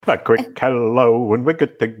A quick hello and we're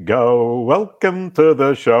good to go. Welcome to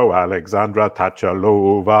the show, Alexandra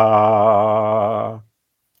Tachalova.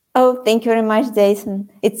 Oh, thank you very much, Jason.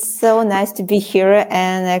 It's so nice to be here.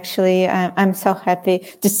 And actually, I'm so happy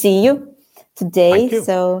to see you today. Thank you.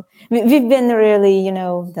 So we've been really,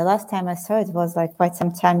 the last time I saw it was like quite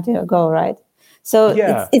some time ago, right? So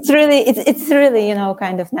Yeah. it's really,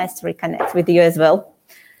 kind of nice to reconnect with you as well.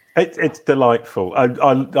 It's delightful.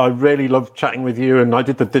 I really love chatting with you. And I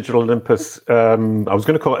did the Digital Olympus. I was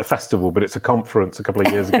going to call it a festival, but it's a conference a couple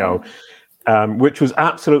of years ago, which was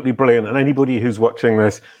absolutely brilliant. And anybody who's watching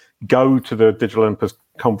this, go to the Digital Olympus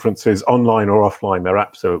conferences, online or offline. They're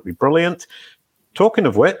absolutely brilliant. Talking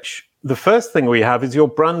of which, the first thing we have is your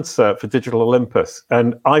brand cert for Digital Olympus.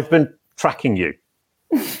 And I've been tracking you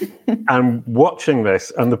and watching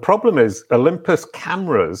this. And the problem is Olympus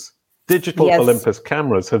cameras, digital Olympus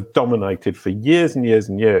cameras have dominated for years and years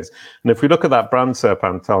and years. And if we look at that brand cert,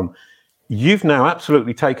 Anton, you've now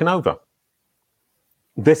absolutely taken over.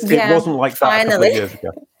 It wasn't like that a couple of years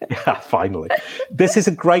ago. Yeah, finally. This is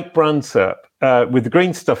a great brand cert. With the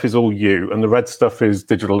green stuff is all you, and the red stuff is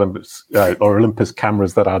Digital Olympus or Olympus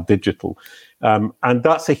cameras that are digital. And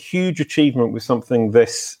that's a huge achievement with something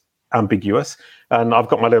this ambiguous. And I've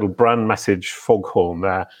got my little brand message foghorn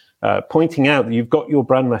there, pointing out that you've got your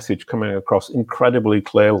brand message coming across incredibly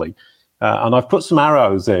clearly. And I've put some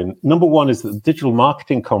arrows in. Number one is that the digital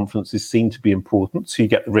marketing conference is seen to be important. So you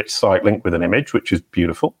get the rich site link with an image, which is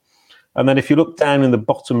beautiful. And then if you look down in the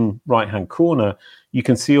bottom right-hand corner, you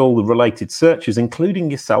can see all the related searches,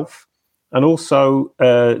 including yourself, and also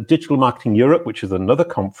Digital Marketing Europe, which is another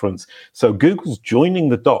conference. So Google's joining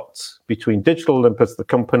the dots between Digital Olympus, the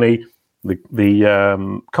company,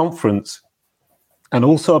 the conference, and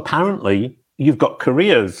also apparently you've got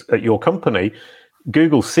careers at your company.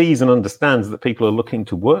 Google sees and understands that people are looking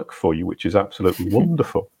to work for you, which is absolutely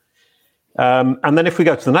wonderful. And then if we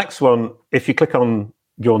go to the next one, if you click on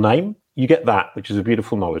your name, you get that, which is a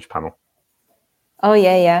beautiful knowledge panel. Oh,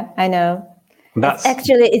 yeah, I know.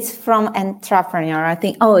 It's from Entrepreneur, I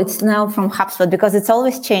think. Oh, it's now from HubSpot because it's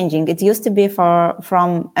always changing. It used to be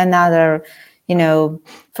from another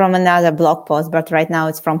blog post, but right now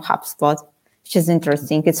it's from HubSpot, which is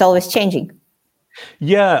interesting. It's always changing.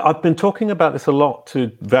 Yeah, I've been talking about this a lot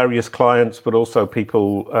to various clients, but also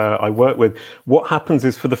people I work with. What happens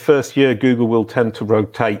is for the first year, Google will tend to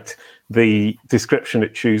rotate the description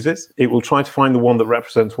it chooses. It will try to find the one that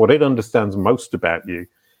represents what it understands most about you.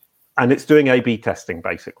 And it's doing A/B testing,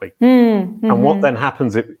 basically. Mm-hmm. And what then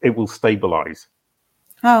happens, it will stabilize.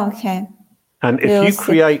 Oh, okay. And if you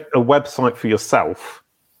create a website for yourself,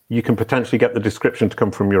 you can potentially get the description to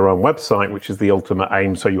come from your own website, which is the ultimate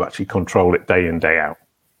aim, so you actually control it day in, day out.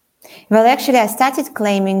 Well, actually, I started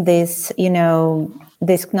claiming this,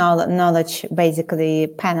 this knowledge basically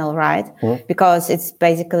panel, right? Mm-hmm. Because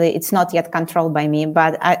it's not yet controlled by me,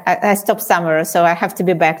 but I stopped somewhere, so I have to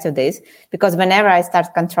be back to this because whenever I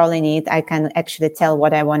start controlling it, I can actually tell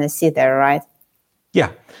what I want to see there, right?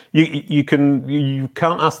 Yeah, you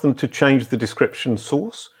can't ask them to change the description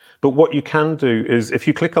source. But what you can do is, if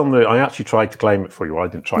you click on I actually tried to claim it for you. I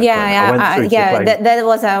didn't try to claim it. I went through to claim it. That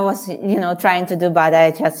was I was, trying to do, but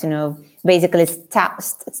I just, basically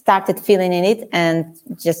started filling in it and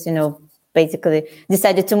just, basically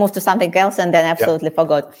decided to move to something else and then absolutely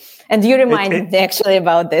forgot. And you reminded me actually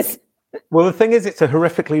about this. Well, the thing is, it's a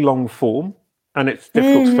horrifically long form and it's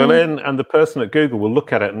difficult to fill in. And the person at Google will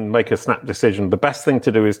look at it and make a snap decision. The best thing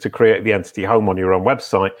to do is to create the entity home on your own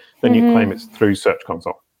website. Then you claim it through Search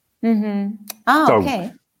Console. Mm-hmm. Oh,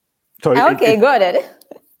 okay. Okay, got it.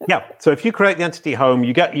 Yeah. So if you create the entity home,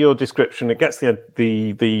 you get your description. It gets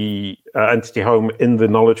the entity home in the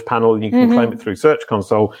knowledge panel. And you can claim it through Search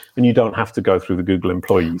Console, and you don't have to go through the Google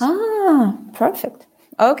employees. Ah, perfect.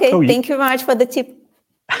 Okay. Thank you very much for the tip.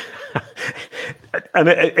 And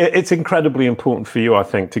it's incredibly important for you, I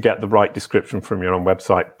think, to get the right description from your own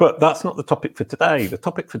website. But that's not the topic for today. The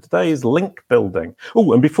topic for today is link building.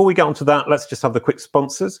 Oh, and before we get on to that, let's just have the quick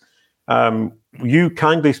sponsors. You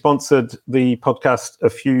kindly sponsored the podcast a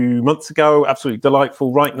few months ago. Absolutely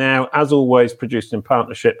delightful. Right now, as always, produced in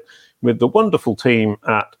partnership with the wonderful team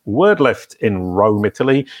at WordLift in Rome,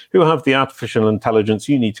 Italy, who have the artificial intelligence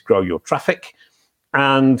you need to grow your traffic.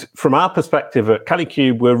 And from our perspective at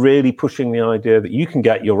Kalicube, we're really pushing the idea that you can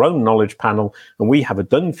get your own knowledge panel, and we have a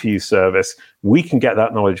done-for-you service. We can get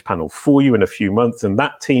that knowledge panel for you in a few months, and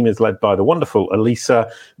that team is led by the wonderful Elisa.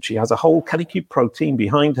 She has a whole Kalicube Pro team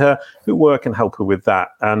behind her who work and help her with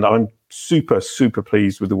that. And I'm super, super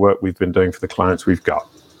pleased with the work we've been doing for the clients we've got.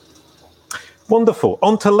 Wonderful.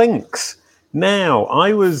 On to links. Now,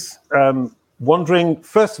 I was wondering,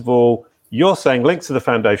 first of all, You're saying links are the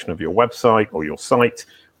foundation of your website or your site.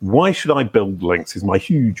 Why should I build links is my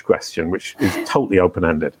huge question, which is totally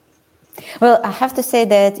open-ended. Well, I have to say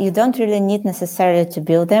that you don't really need necessarily to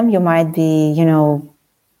build them. You might be,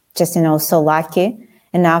 just, so lucky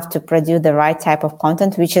enough to produce the right type of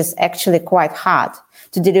content, which is actually quite hard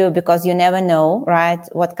to do because you never know, right,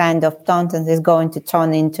 what kind of content is going to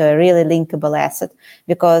turn into a really linkable asset.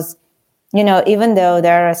 Because, even though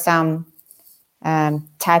there are some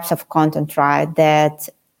types of content, right, that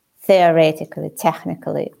theoretically,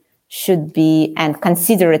 technically should be and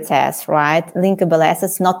consider it as, right, linkable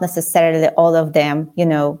assets, not necessarily all of them,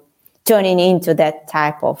 turning into that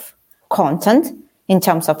type of content in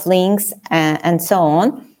terms of links and so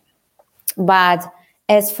on. But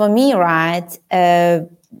as for me, right,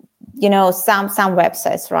 some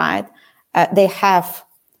websites, right, they have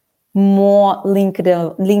more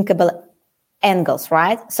linkable angles,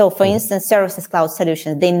 right? So for instance, Services Cloud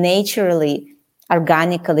Solutions, they naturally,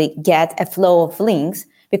 organically get a flow of links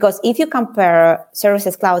because if you compare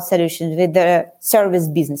Services Cloud Solutions with the service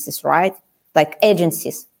businesses, right, like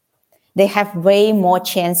agencies, they have way more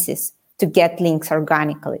chances to get links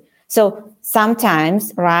organically. So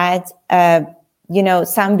sometimes, right,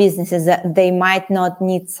 some businesses, they might not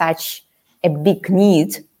need such a big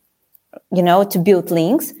need, to build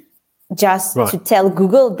links, just to tell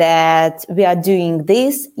Google that we are doing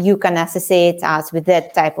this, you can associate us with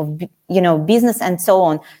that type of, business and so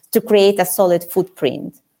on to create a solid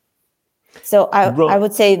footprint. So I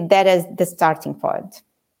would say that is the starting point.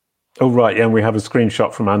 Oh, right. Yeah, and we have a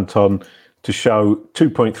screenshot from Anton to show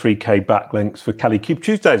 2.3K backlinks for Kalicube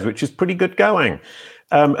Tuesdays, which is pretty good going.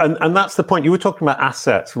 And that's the point. You were talking about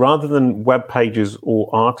assets rather than web pages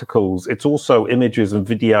or articles. It's also images and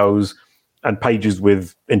videos and pages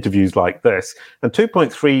with interviews like this. And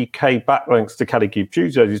 2.3K backlinks to Kalicube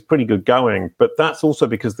Tuesdays is pretty good going, but that's also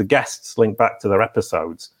because the guests link back to their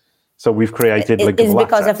episodes. So we've created linkable assets. It's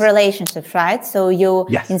because of relationships, right? So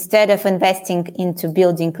instead of investing into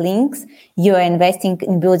building links, you are investing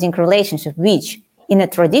in building relationships, which in a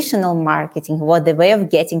traditional marketing was the way of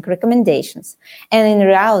getting recommendations. And in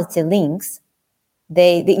reality, links,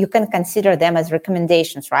 you can consider them as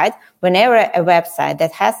recommendations, right? Whenever a website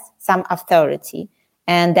that has some authority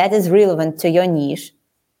and that is relevant to your niche,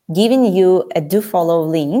 giving you a do follow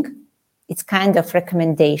link, it's kind of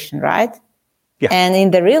recommendation, right? Yeah. And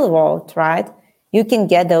in the real world, right, you can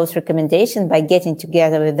get those recommendations by getting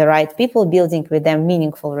together with the right people, building with them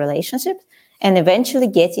meaningful relationships, and eventually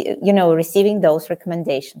receiving those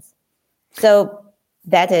recommendations. So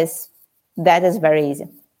that is very easy.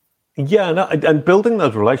 Yeah, and building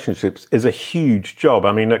those relationships is a huge job.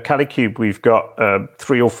 I mean, at Kalicube, we've got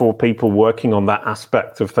 3 or 4 people working on that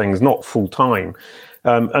aspect of things, not full time.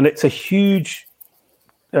 And it's a huge,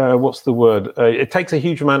 what's the word? It takes a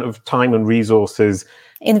huge amount of time and resources.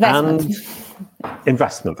 Investment,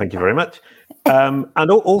 thank you very much. And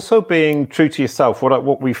also being true to yourself.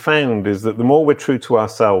 What we found is that the more we're true to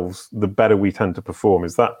ourselves, the better we tend to perform.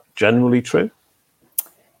 Is that generally true?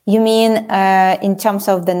 You mean in terms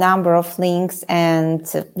of the number of links and,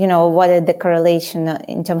 what is the correlation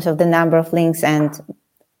in terms of the number of links and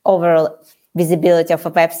overall visibility of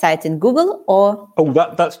a website in Google, or? Oh,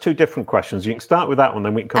 that's 2 different questions. You can start with that one,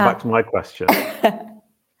 then we can come back to my question.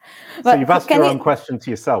 So you've asked your own question to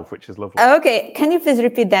yourself, which is lovely. Okay. Can you please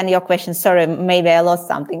repeat then your question? Sorry, maybe I lost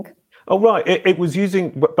something. Oh, right. It was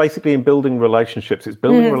basically in building relationships. It's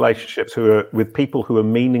building relationships with people who are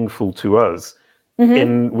meaningful to us.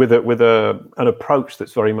 With an approach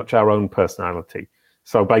that's very much our own personality.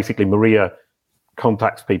 So basically, Maria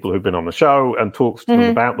contacts people who've been on the show and talks to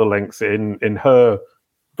them about the links in her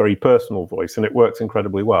very personal voice, and it works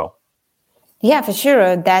incredibly well. Yeah, for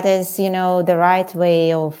sure. That is, the right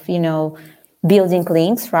way of, building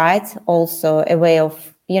links, right? Also a way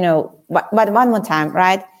of, but one more time,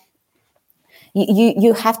 right?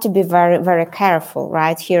 You have to be very, very careful,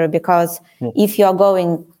 right, here, because if you're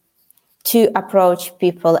going to approach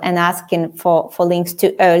people and asking for links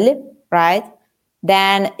too early, right,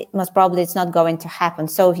 then most probably it's not going to happen.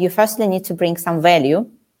 So you firstly need to bring some value,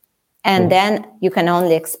 and then you can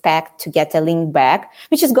only expect to get a link back,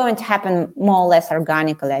 which is going to happen more or less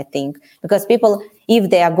organically, I think, because people,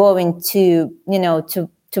 if they are going to,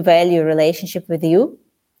 to value a relationship with you,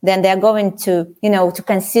 then they're going to, to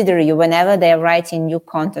consider you whenever they're writing new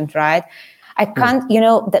content, right? I can't,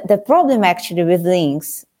 the problem actually with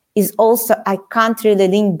links is also I can't really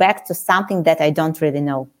link back to something that I don't really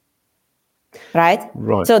know, right?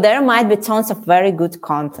 So there might be tons of very good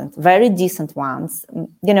content, very decent ones,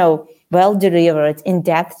 well delivered, in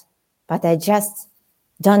depth, but I just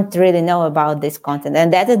don't really know about this content.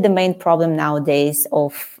 And that is the main problem nowadays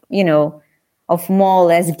of, of more or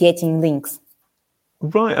less getting links.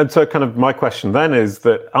 Right. And so kind of my question then is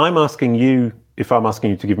that if I'm asking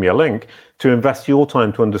you to give me a link, to invest your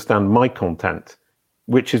time to understand my content,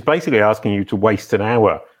 which is basically asking you to waste an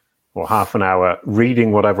hour or half an hour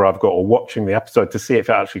reading whatever I've got or watching the episode to see if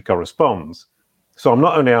it actually corresponds. So I'm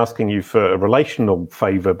not only asking you for a relational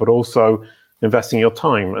favor, but also investing your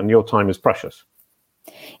time, and your time is precious.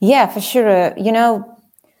 Yeah, for sure.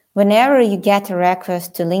 Whenever you get a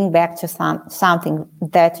request to link back to something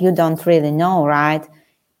that you don't really know, right?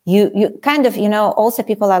 You kind of, also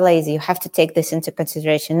people are lazy. You have to take this into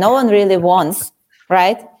consideration. No one really wants,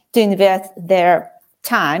 right, to invest their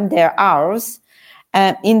time, their hours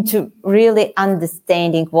into really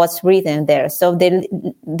understanding what's written there. So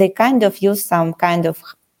they kind of use some kind of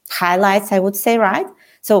highlights, I would say, right?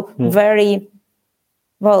 So they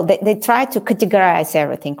try to categorize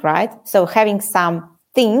everything, right? So having some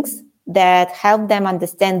things that help them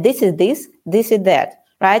understand this is that,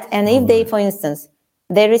 right? And if they, for instance,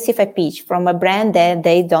 they receive a pitch from a brand that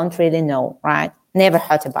they don't really know, right? Never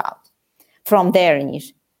heard about from their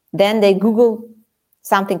niche. Then they Google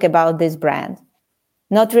something about this brand,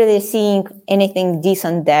 not really seeing anything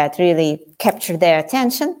decent that really captured their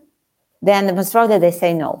attention. Then the most probably they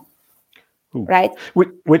say no. Ooh. Right.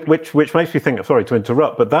 Which makes me think, sorry to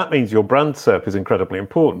interrupt, but that means your brand SERP is incredibly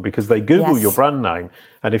important, because they Google your brand name.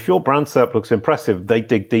 And if your brand SERP looks impressive, they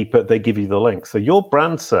dig deeper, they give you the link. So your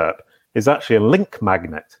brand SERP is actually a link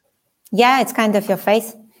magnet. Yeah, it's kind of your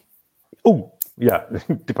face. Oh, yeah,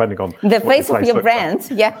 depending on the face of your brand.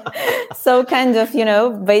 Like. Yeah. So kind of,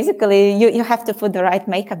 basically you have to put the right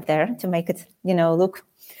makeup there to make it, look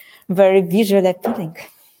very visually appealing.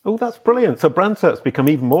 Oh, that's brilliant. So brand SERPs become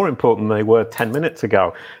even more important than they were 10 minutes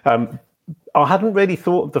ago. I hadn't really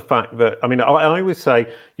thought of the fact that, I always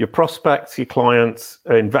say your prospects, your clients,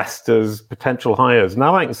 investors, potential hires.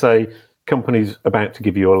 Now I can say companies about to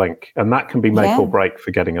give you a link, and that can be make or break for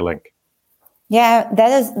getting a link. Yeah,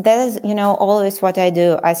 that is, always what I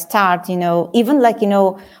do. I start, even like,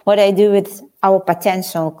 what I do with our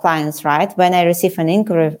potential clients, right? When I receive an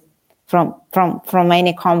inquiry from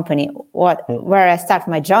any company, where I start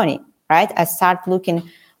my journey, right? I start looking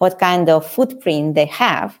what kind of footprint they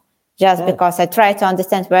have, just because I try to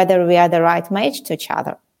understand whether we are the right match to each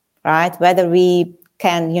other, right? Whether we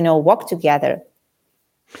can, work together.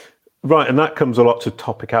 Right, and that comes a lot to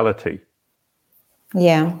topicality.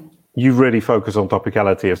 Yeah. You really focus on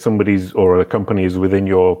topicality. If somebody's or a company is within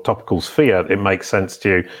your topical sphere, it makes sense to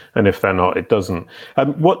you, and if they're not, it doesn't. How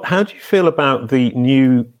do you feel about the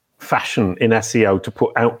new fashion in SEO to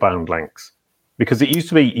put outbound links? Because it used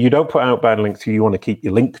to be you don't put outbound links till you want to keep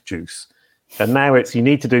your link juice, and now it's you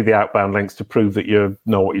need to do the outbound links to prove that you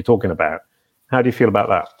know what you're talking about. How do you feel about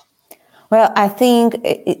that? Well, I think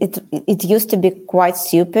it used to be quite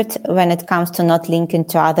stupid when it comes to not linking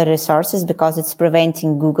to other resources, because it's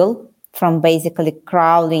preventing Google from basically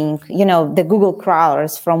crawling, the Google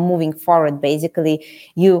crawlers from moving forward. Basically,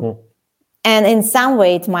 and in some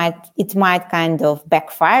way it might kind of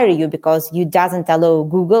backfire you, because you doesn't allow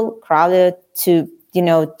Google crawler to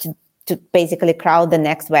basically crawl the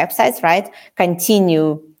next websites, right?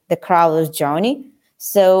 Continue the crawler's journey.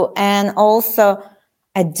 So, and also,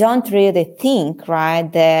 I don't really think,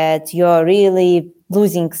 right, that you're really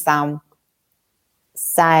losing some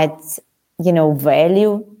sites,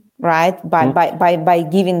 value, right, by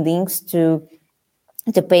giving links to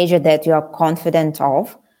the pages that you are confident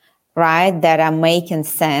of, right, that are making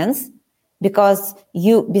sense, because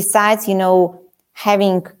besides,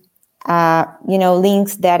 having,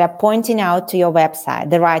 links that are pointing out to your website,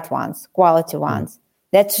 the right ones, quality ones,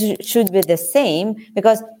 that should be the same,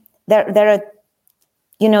 because there are,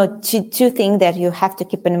 two things that you have to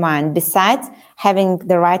keep in mind. Besides having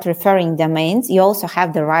the right referring domains, you also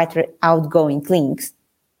have the right outgoing links,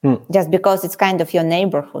 just because it's kind of your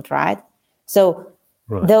neighborhood, right? So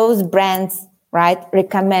those brands, right,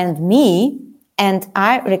 recommend me, and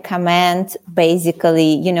I recommend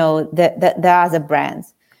basically, the other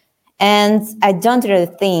brands. And I don't really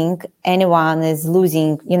think anyone is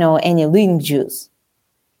losing, any link juice.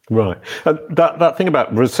 Right. That thing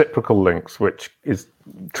about reciprocal links, which is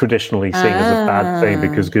traditionally seen as a bad thing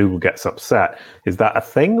because Google gets upset, is that a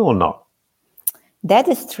thing or not? That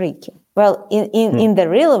is tricky. Well, in the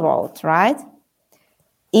real world, right?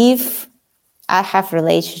 If I have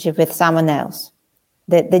relationship with someone else,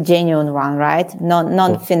 the genuine one, right?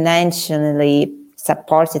 Non-financially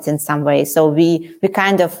supported in some way. So we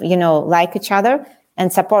kind of, like each other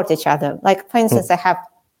and support each other. Like, for instance, I have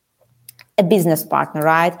a business partner,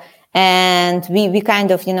 right? and we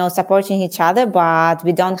kind of, supporting each other, but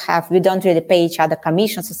we don't really pay each other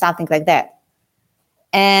commissions or something like that.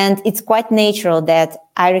 And it's quite natural that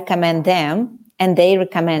I recommend them and they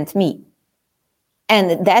recommend me.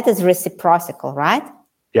 And that is reciprocal, right?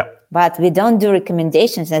 Yeah. But we don't do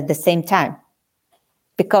recommendations at the same time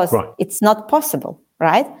because it's not possible,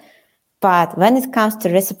 right? But when it comes to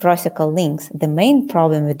reciprocal links, the main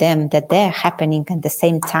problem with them that they're happening at the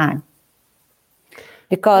same time.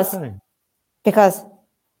 Because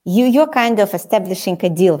you're kind of establishing a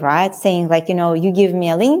deal, right? Saying like, you give me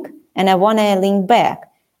a link and I want a link back.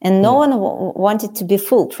 And no one wanted to be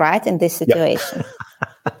fooled, right, in this situation.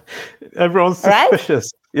 Everyone's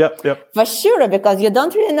suspicious. Right? Yep. For sure, because you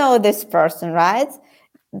don't really know this person, right?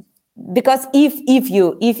 Because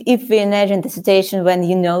if we imagine the situation when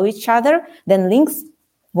you know each other, then links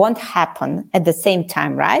won't happen at the same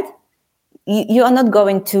time, right? You are not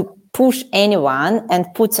going to push anyone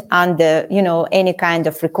and put under, any kind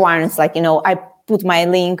of requirements like, I put my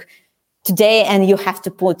link today and you have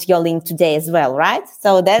to put your link today as well, right?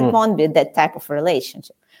 So that won't be that type of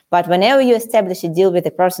relationship. But whenever you establish a deal with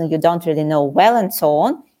a person you don't really know well and so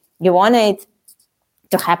on, you want it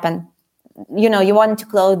to happen. You want to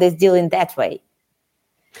close this deal in that way.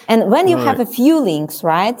 And when you have a few links,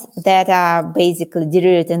 right, that are basically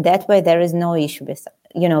derived in that way, there is no issue,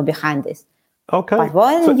 behind this. Okay. But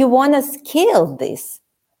when you want to scale this,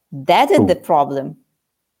 that is the problem,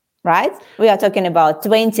 right? We are talking about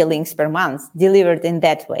 20 links per month delivered in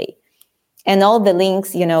that way. And all the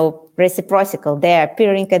links, reciprocal, they're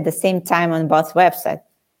appearing at the same time on both websites.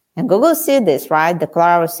 And Google see this, right? The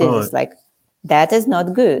Claro sees this, like, that is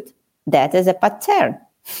not good. That is a pattern.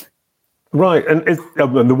 Right. And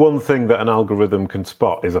the one thing that an algorithm can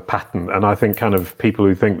spot is a pattern. And I think kind of people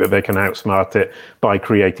who think that they can outsmart it by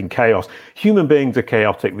creating chaos. Human beings are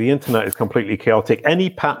chaotic. The internet is completely chaotic. Any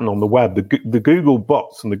pattern on the web, the Google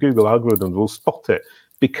bots and the Google algorithms will spot it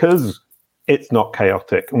because it's not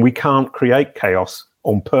chaotic. And we can't create chaos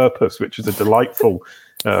on purpose, which is a delightful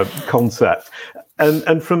concept.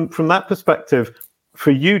 And from that perspective,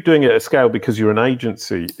 for you doing it at scale because you're an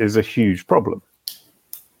agency is a huge problem.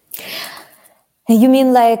 You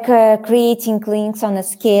mean like creating links on a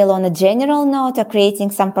scale on a general note or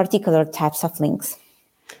creating some particular types of links?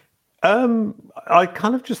 I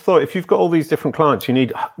kind of just thought if you've got all these different clients, you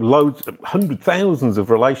need loads, thousands of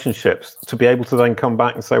relationships to be able to then come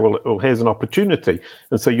back and say, well, here's an opportunity.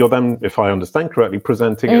 And so you're then, if I understand correctly,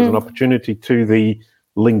 presenting it as an opportunity to the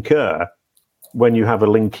linker when you have a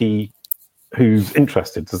linkee who's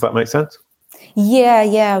interested. Does that make sense?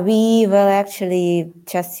 Yeah. We will actually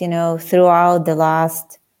just, throughout the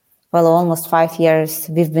last, almost 5 years,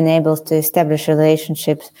 we've been able to establish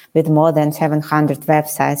relationships with more than 700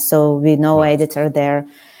 websites. So we know editor there.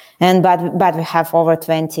 But we have over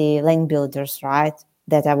 20 link builders, right,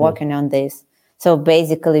 that are working on this. So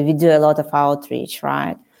basically we do a lot of outreach,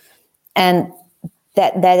 right? And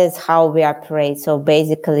that is how we operate. So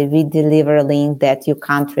basically we deliver a link that you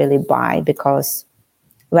can't really buy because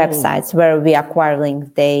websites where we acquire links,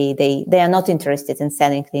 they are not interested in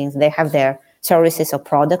selling things. They have their services or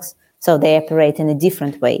products, so they operate in a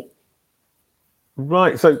different way.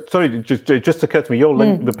 Right. So, sorry, just occurred to me, your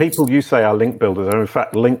link, the people you say are link builders are in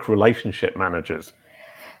fact link relationship managers.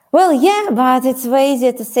 Well, yeah, but it's way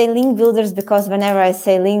easier to say link builders because whenever I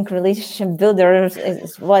say link relationship builders,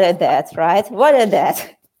 what are that, right? What are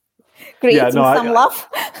that? Creating some love.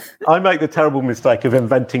 I make the terrible mistake of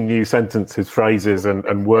inventing new sentences, phrases,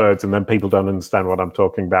 and words, and then people don't understand what I'm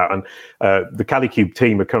talking about. And the Kalicube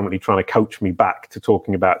team are currently trying to coach me back to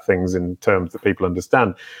talking about things in terms that people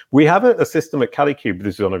understand. We have a system at Kalicube,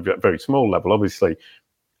 this is on a very small level, obviously,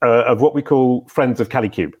 of what we call Friends of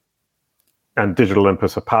Kalicube. And Digital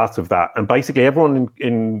Olympus are part of that. And basically everyone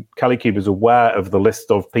in Kalicube is aware of the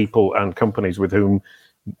list of people and companies with whom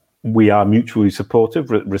we are mutually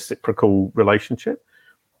supportive, reciprocal relationship.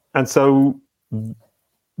 And so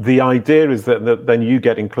the idea is that then you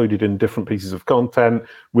get included in different pieces of content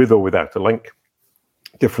with or without a link,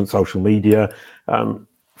 different social media.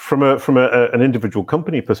 From an individual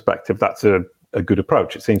company perspective, that's a good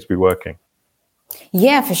approach. It seems to be working.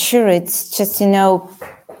 Yeah, for sure. It's just,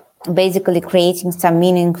 basically creating some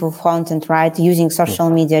meaningful content, right? Using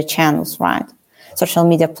social media channels, right? Social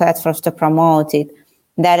media platforms to promote it.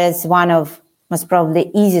 That is one of most probably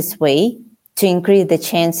the easiest way to increase the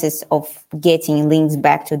chances of getting links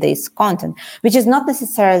back to this content, which is not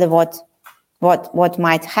necessarily what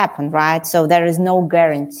might happen, right? So there is no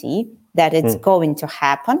guarantee that it's going to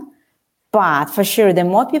happen. But for sure, the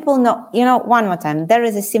more people know, one more time, there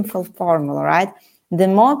is a simple formula, right? The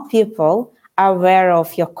more people are aware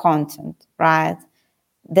of your content, right?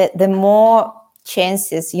 the more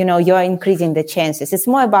chances, you're increasing the chances. It's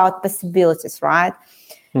more about possibilities, right?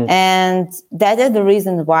 And that is the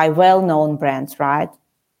reason why well-known brands, right,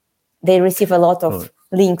 they receive a lot of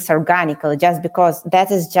links organically, just because that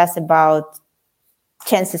is just about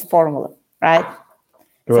chances formula, right?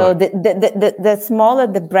 So the smaller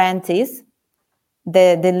the brand is,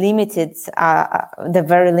 the limited, the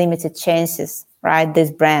very limited chances, right, this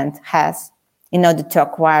brand has in order to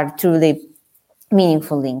acquire truly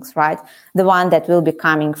meaningful links, right? The one that will be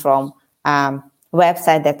coming from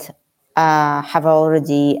website that have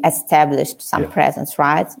already established some presence,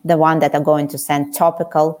 right? The one that are going to send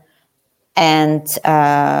topical and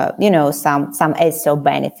some SEO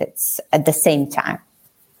benefits at the same time.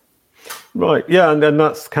 Right, yeah, and then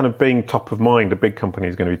that's kind of being top of mind. A big company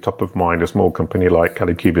is going to be top of mind. A small company like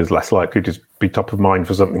Kalicube is less likely to be top of mind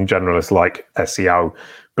for something generalist like SEO,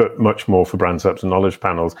 but much more for brand SERPs and knowledge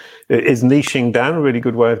panels. Is niching down a really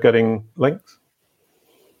good way of getting links?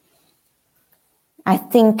 I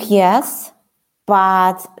think yes,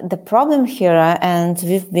 but the problem here, and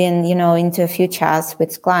we've been, into a few chats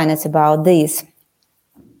with clients about this,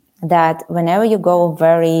 that whenever you go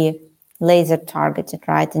very laser targeted,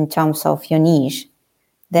 right, in terms of your niche,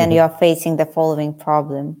 then you're facing the following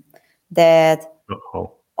problem, that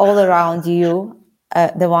all around you,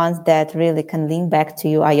 the ones that really can link back to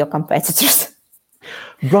you are your competitors.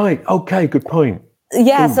 Right. Okay. Good point.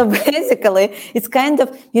 Yeah. So basically, it's kind of,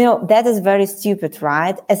 that is very stupid,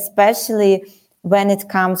 right? Especially when it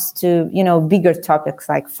comes to, bigger topics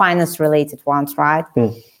like finance related ones, right?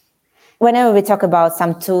 Whenever we talk about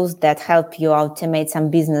some tools that help you automate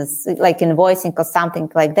some business, like invoicing or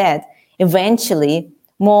something like that, eventually,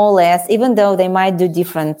 more or less, even though they might do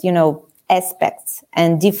different, aspects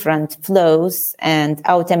and different flows and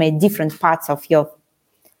automate different parts of your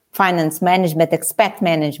finance management, expense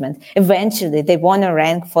management, eventually they want to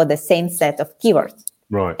rank for the same set of keywords.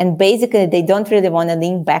 Right. And basically, they don't really want to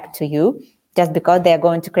link back to you just because they are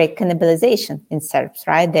going to create cannibalization in SERPs,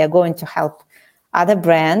 right? They are going to help other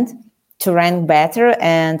brands to rank better,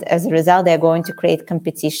 and as a result, they're going to create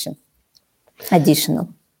competition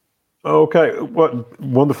additional. Okay,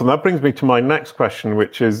 wonderful. That brings me to my next question,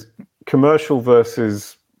 which is commercial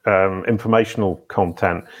versus informational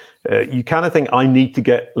content. You kind of think, I need to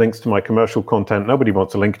get links to my commercial content. Nobody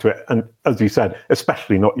wants to link to it. And as you said,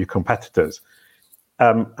 especially not your competitors.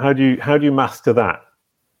 How do you master that?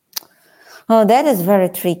 Oh, that is very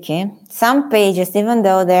tricky. Some pages, even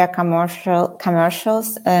though they are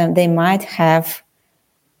commercials, they might have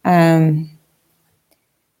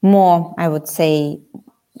more, I would say,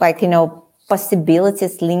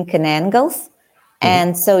 possibilities, linking angles.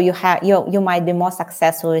 And so you might be more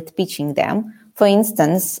successful at pitching them. For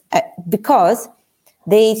instance, because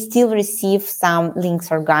they still receive some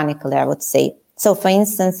links organically, I would say. So for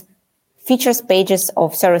instance, features pages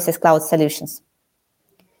of Services Cloud Solutions.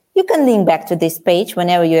 You can link back to this page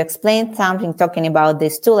whenever you explain something, talking about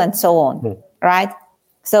this tool and so on, right?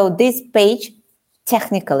 So this page,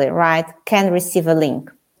 technically, right, can receive a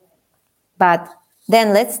link. But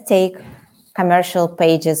then let's take commercial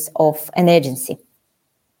pages of an agency.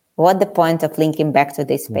 What's the point of linking back to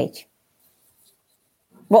this page?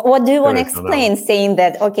 What do you want to explain, saying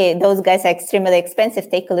that, okay, those guys are extremely expensive,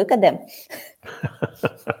 take a look at them?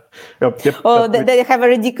 Or they have a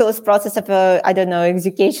ridiculous process of,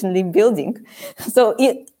 education link building. So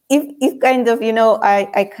if kind of,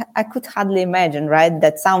 I could hardly imagine, right,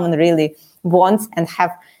 that someone really wants and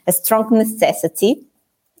have a strong necessity,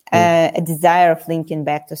 a desire of linking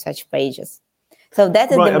back to such pages. So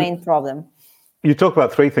that is the main problem. You talk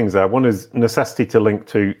about three things there. One is necessity to link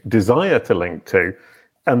to, desire to link to,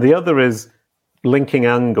 and the other is linking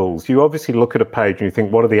angles. You obviously look at a page and you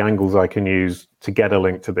think, what are the angles I can use to get a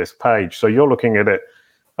link to this page? So you're looking at it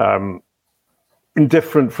from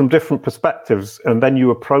different perspectives, and then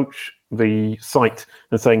you approach the site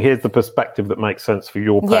and saying, here's the perspective that makes sense for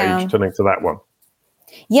your page to link to that one.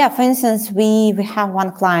 Yeah, for instance, we have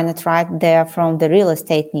one client right there from the real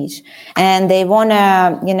estate niche, and they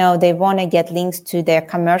wanna get links to their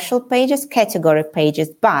commercial pages, category pages,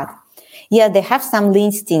 but they have some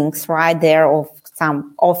listings right there of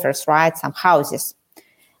some offers, right, some houses.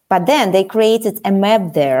 But then they created a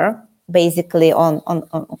map there, basically on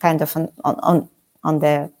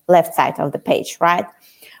the left side of the page, right,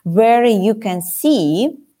 where you can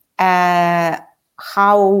see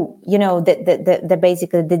how, the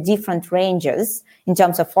basically the different ranges in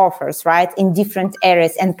terms of offers, right, in different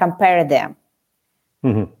areas, and compare them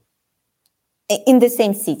in the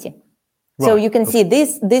same city. Right. So you can see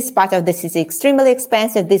this part of the city is extremely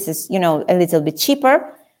expensive. This is, a little bit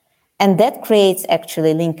cheaper. And that creates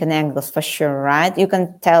actually linking angles for sure, right? You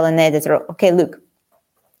can tell an editor, okay, look,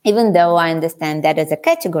 even though I understand that is a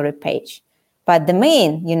category page, but the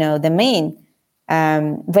main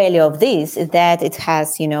value of this is that it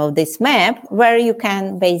has, this map where you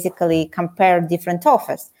can basically compare different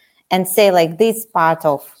offers and say like this part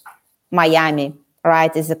of Miami,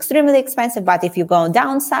 right, is extremely expensive, but if you go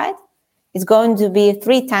downside, it's going to be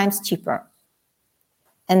 3 times cheaper.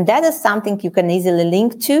 And that is something you can easily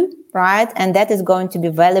link to, right? And that is going to be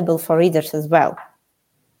valuable for readers as well.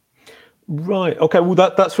 Right. Okay. Well,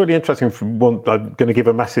 that's really interesting. I'm going to give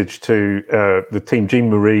a message to the team, Jean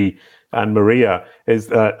Marie and Maria, is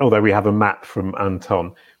that, although we have a map from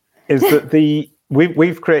Anton, is that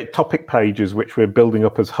we've created topic pages which we're building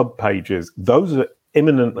up as hub pages. Those are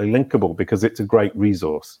imminently linkable because it's a great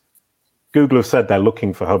resource. Google have said they're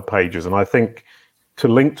looking for hub pages, and I think to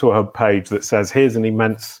link to a hub page that says here's an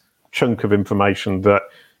immense chunk of information that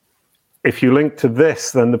if you link to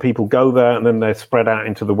this, then the people go there and then they're spread out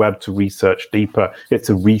into the web to research deeper. It's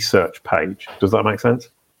a research page. Does that make sense?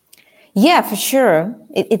 Yeah, for sure.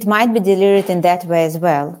 It might be delivered in that way as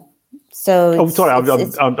well. So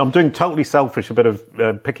I'm doing totally selfish, a bit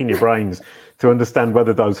of picking your brains to understand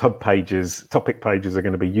whether those hub pages, topic pages, are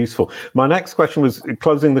going to be useful. My next question was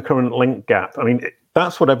closing the current link gap. I mean,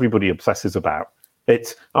 that's what everybody obsesses about.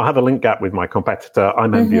 It's, I have a link gap with my competitor.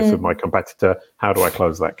 I'm envious of my competitor. How do I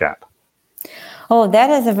close that gap? Oh, that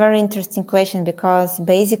is a very interesting question, because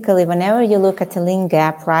basically whenever you look at a link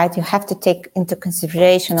gap, right, you have to take into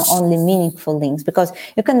consideration only meaningful links, because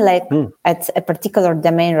you can at a particular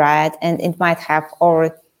domain, right, and it might have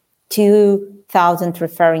over 2,000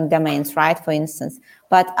 referring domains, right, for instance,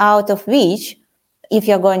 but out of which, if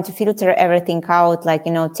you're going to filter everything out,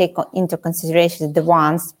 take into consideration the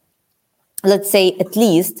ones, let's say at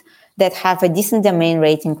least, that have a decent domain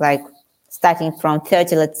rating, like starting from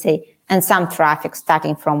 30, let's say, and some traffic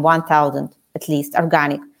starting from 1,000, at least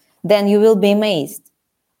organic, then you will be amazed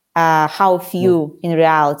how few in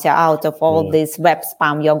reality out of all this web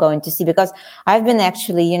spam you're going to see. Because I've been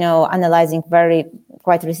actually, analyzing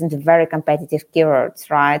quite recently, very competitive keywords,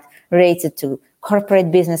 right, related to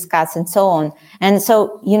corporate business cuts and so on. And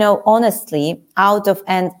so, honestly,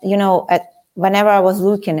 whenever I was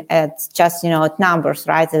looking at just, at numbers,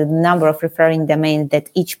 right, the number of referring domains that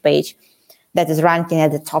each page that is ranking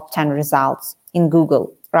at the top 10 results in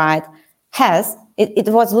Google, right, it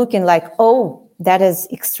was looking like, oh, that is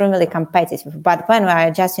extremely competitive. But when I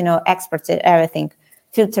just, exported everything,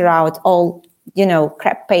 filter out all,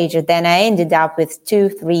 crap pages, then I ended up with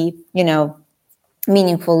 2-3,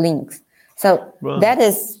 meaningful links. So that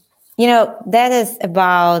is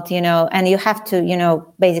about, and you have to,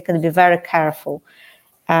 basically be very careful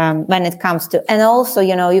when it comes to, and also,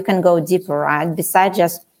 you can go deeper, right? Besides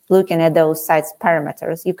just looking at those sites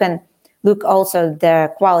parameters, you can look also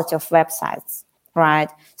the quality of websites, right?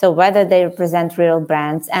 So whether they represent real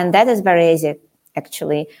brands, and that is very easy,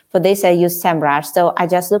 actually. For this, I use SEMrush. So I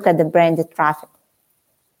just look at the branded traffic.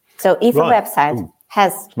 So if a website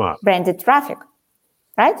has branded traffic,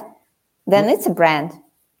 right, then it's a brand.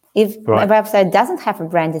 If a website doesn't have a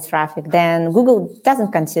branded traffic, then Google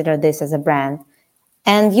doesn't consider this as a brand.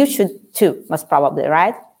 And you should too, most probably,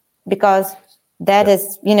 right? Because that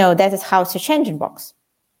is how search engine works.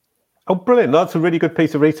 Oh, brilliant. That's a really good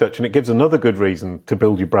piece of research. And it gives another good reason to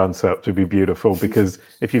build your brand SERP to be beautiful, because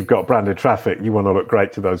if you've got branded traffic, you want to look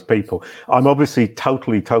great to those people. I'm obviously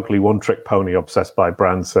totally one-trick pony obsessed by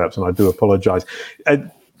brand SERPs, and I do apologize.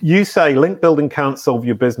 You say link building can't solve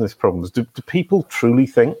your business problems. Do people truly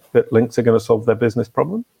think that links are going to solve their business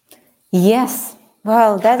problem? Yes.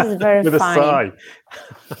 Well, that is very With funny. A sigh.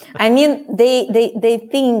 I mean, they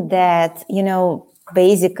think that,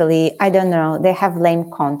 basically, I don't know, they have lame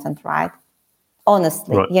content, right?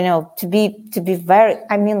 Honestly, to be very,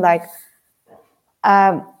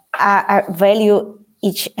 I value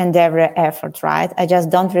each and every effort, right? I just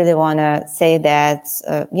don't really want to say that,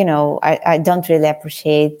 I don't really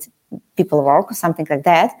appreciate people's work or something like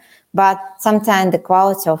that. But sometimes the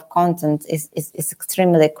quality of content is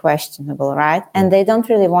extremely questionable, right? And they don't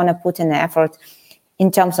really want to put in effort in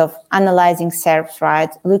terms of analyzing SERPs, right?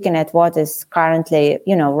 Looking at what is currently,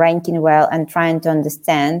 ranking well and trying to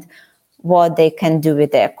understand what they can do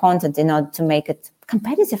with their content in order to make it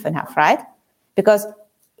competitive enough, right? Because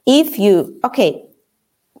if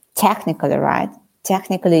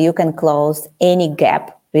technically you can close any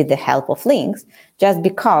gap with the help of links, just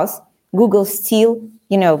because Google still,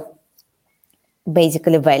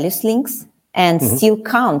 basically values links and still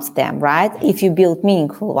counts them, right? If you build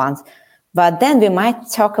meaningful ones. But then we might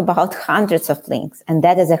talk about hundreds of links, and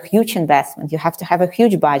that is a huge investment. You have to have a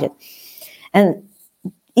huge budget. And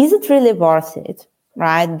is it really worth it,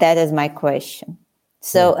 right? That is my question.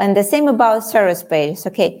 So, and the same about service pages.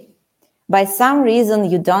 Okay, by some reason,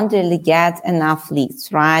 you don't really get enough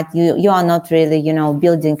leads, right? You are not really,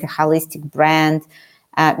 building a holistic brand.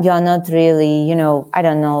 You are not really, I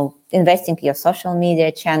don't know, investing in your social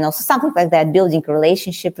media channels, something like that, building a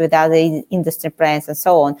relationship with other industry brands and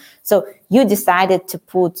so on. So you decided to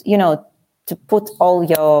put all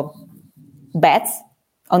your bets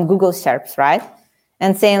on Google search, right?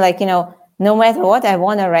 And saying like, no matter what, I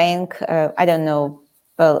want to rank, I don't know,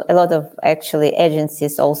 well, a lot of actually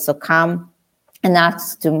agencies also come and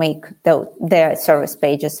ask to make their service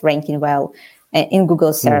pages ranking well in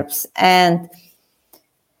Google search. And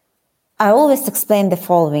I always explain the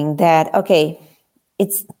following, that, okay,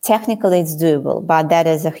 it's doable, but that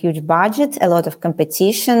is a huge budget, a lot of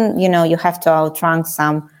competition. You have to outrank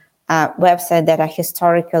some websites that are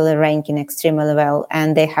historically ranking extremely well,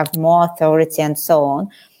 and they have more authority and so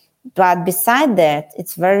on. But beside that,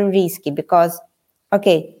 it's very risky because,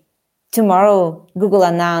 okay, tomorrow Google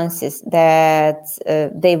announces that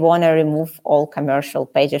they want to remove all commercial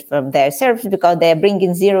pages from their service because they're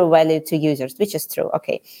bringing zero value to users, which is true.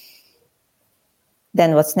 Okay.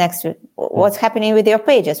 Then what's next? What's happening with your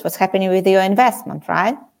pages? What's happening with your investment,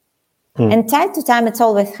 right? And time to time, it's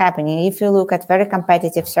always happening. If you look at very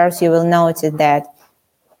competitive search, you will notice that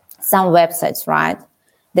some websites, right,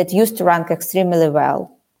 that used to rank extremely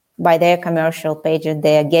well by their commercial pages,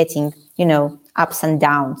 they are getting, ups and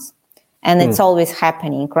downs. And it's always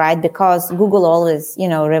happening, right? Because Google always,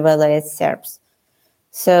 revelates SERPs.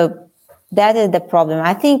 So that is the problem.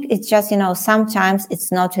 I think it's just, sometimes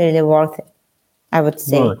it's not really worth it, I would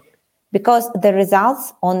say. Right. Because the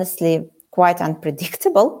results, honestly, quite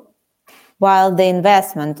unpredictable, while the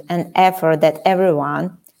investment and effort that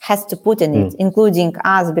everyone has to put in it, including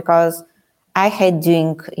us, because I hate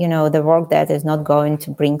doing, the work that is not going to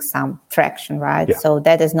bring some traction, right? Yeah. So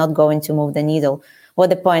that is not going to move the needle. What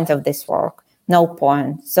the point of this work? No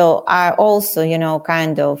point. So I also,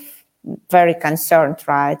 kind of very concerned,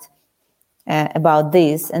 right, about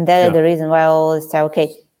this. And that is the reason why I always say,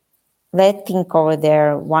 okay, let's think over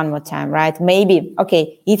there one more time, right? Maybe,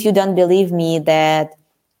 okay, if you don't believe me that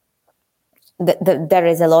there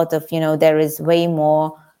is a lot of, there is way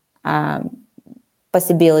more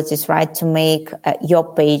possibilities, right, to make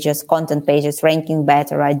your pages, content pages, ranking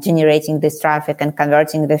better, right, generating this traffic and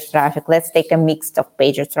converting this traffic. Let's take a mix of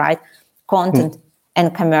pages, right, content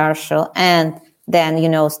and commercial, and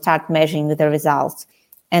then, start measuring the results.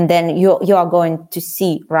 And then you are going to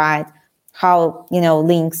see, right, how,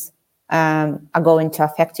 links are going to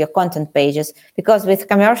affect your content pages. Because with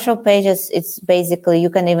commercial pages, it's basically, you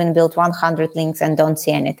can even build 100 links and don't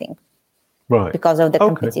see anything. Right. Because of the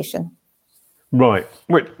competition. Right,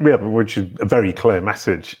 which is a very clear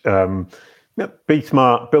message. Be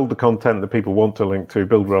smart, build the content that people want to link to,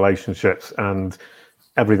 build relationships, and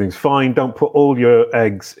everything's fine. Don't put all your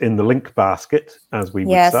eggs in the link basket, as we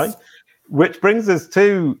would say. Which brings us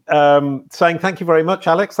to saying thank you very much,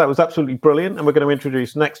 Alex. That was absolutely brilliant. And we're going to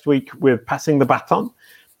introduce next week with Passing the Baton.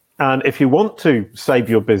 And if you want to save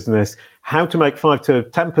your business, how to make 5 to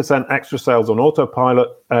 10% extra sales on autopilot,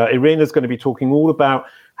 Irina's going to be talking all about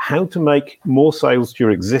how to make more sales to your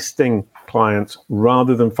existing clients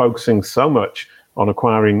rather than focusing so much on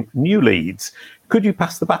acquiring new leads. Could you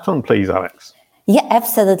pass the baton, please, Alex? Yeah,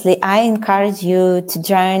 absolutely. I encourage you to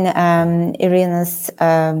join Irina's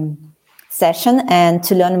session and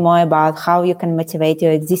to learn more about how you can motivate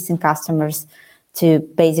your existing customers to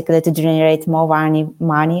basically to generate more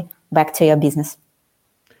money back to your business.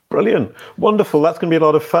 Brilliant. Wonderful. That's going to be a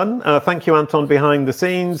lot of fun. Thank you, Anton, behind the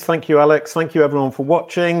scenes. Thank you, Alex. Thank you, everyone, for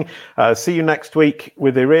watching. See you next week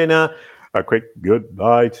with Irina. A quick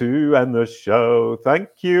goodbye to end the show. Thank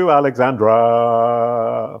you,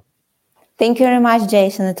 Alexandra. Thank you very much,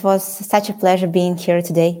 Jason. It was such a pleasure being here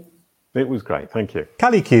today. It was great. Thank you.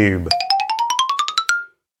 Kalicube.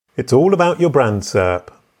 It's all about your brand SERP.